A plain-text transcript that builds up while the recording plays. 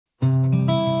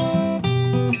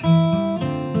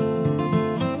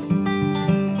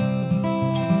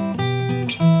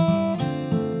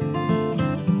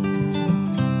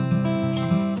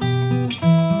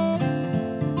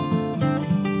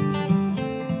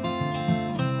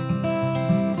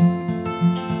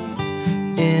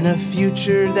In a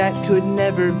future that could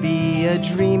never be, a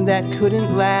dream that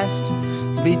couldn't last,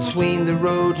 between the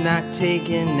road not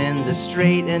taken and the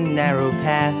straight and narrow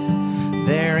path,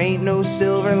 there ain't no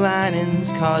silver linings,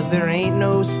 'cause there ain't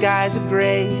no skies of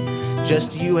gray.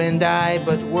 Just you and I,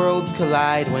 but worlds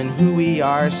collide when who we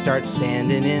are starts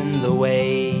standing in the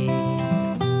way.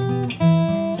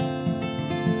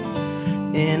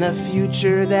 In a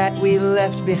future that we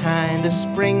left behind, a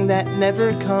spring that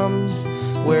never comes,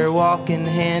 we're walking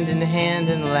hand in hand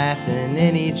and laughing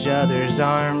in each other's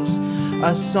arms.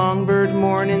 A songbird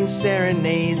morning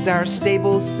serenades our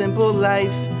stable, simple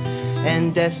life,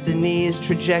 and destiny's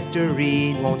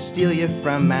trajectory won't steal you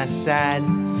from my side.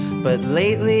 But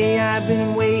lately I've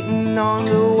been waiting on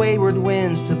the wayward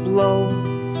winds to blow,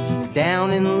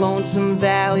 down in Lonesome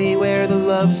Valley where the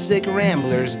lovesick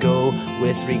ramblers go,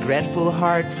 with regretful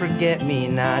heart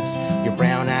forget-me-nots. Your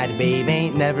brown-eyed babe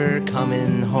ain't never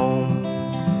coming home.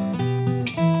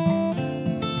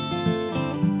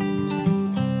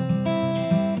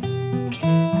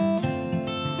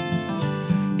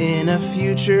 In a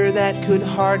future that could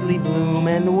hardly bloom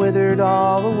and withered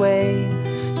all away,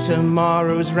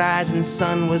 tomorrow's rising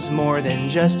sun was more than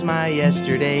just my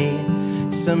yesterday.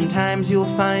 Sometimes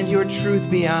you'll find your truth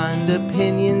beyond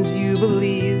opinions you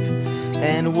believe,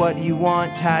 and what you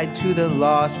want tied to the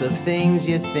loss of things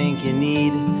you think you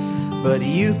need. But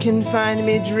you can find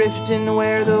me drifting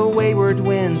where the wayward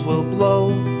winds will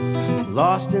blow,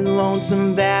 lost in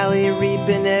Lonesome Valley,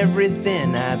 reaping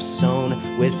everything I've sown,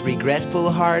 with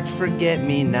regretful heart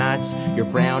forget-me-nots. Your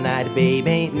brown-eyed babe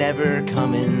ain't never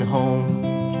coming home.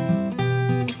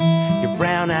 Your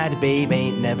brown-eyed babe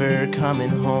ain't never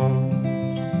coming home.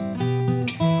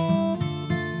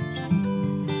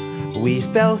 We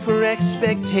fell for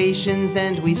expectations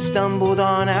and we stumbled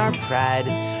on our pride.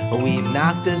 We've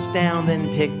knocked us down then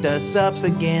picked us up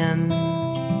again.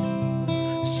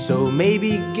 So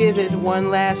maybe give it one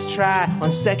last try.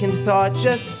 On second thought,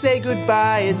 just say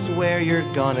goodbye. It's where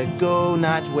you're gonna go,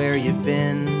 not where you've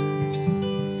been.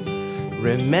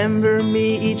 Remember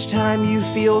me each time you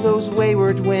feel those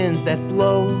wayward winds that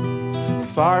blow,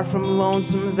 far from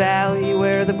Lonesome Valley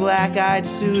where the black-eyed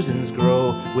Susans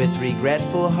grow, with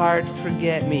regretful heart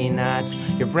forget-me-nots.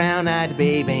 Your brown-eyed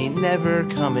babe ain't never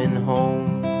coming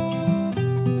home.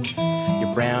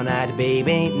 Your brown-eyed babe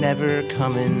ain't never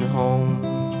coming home.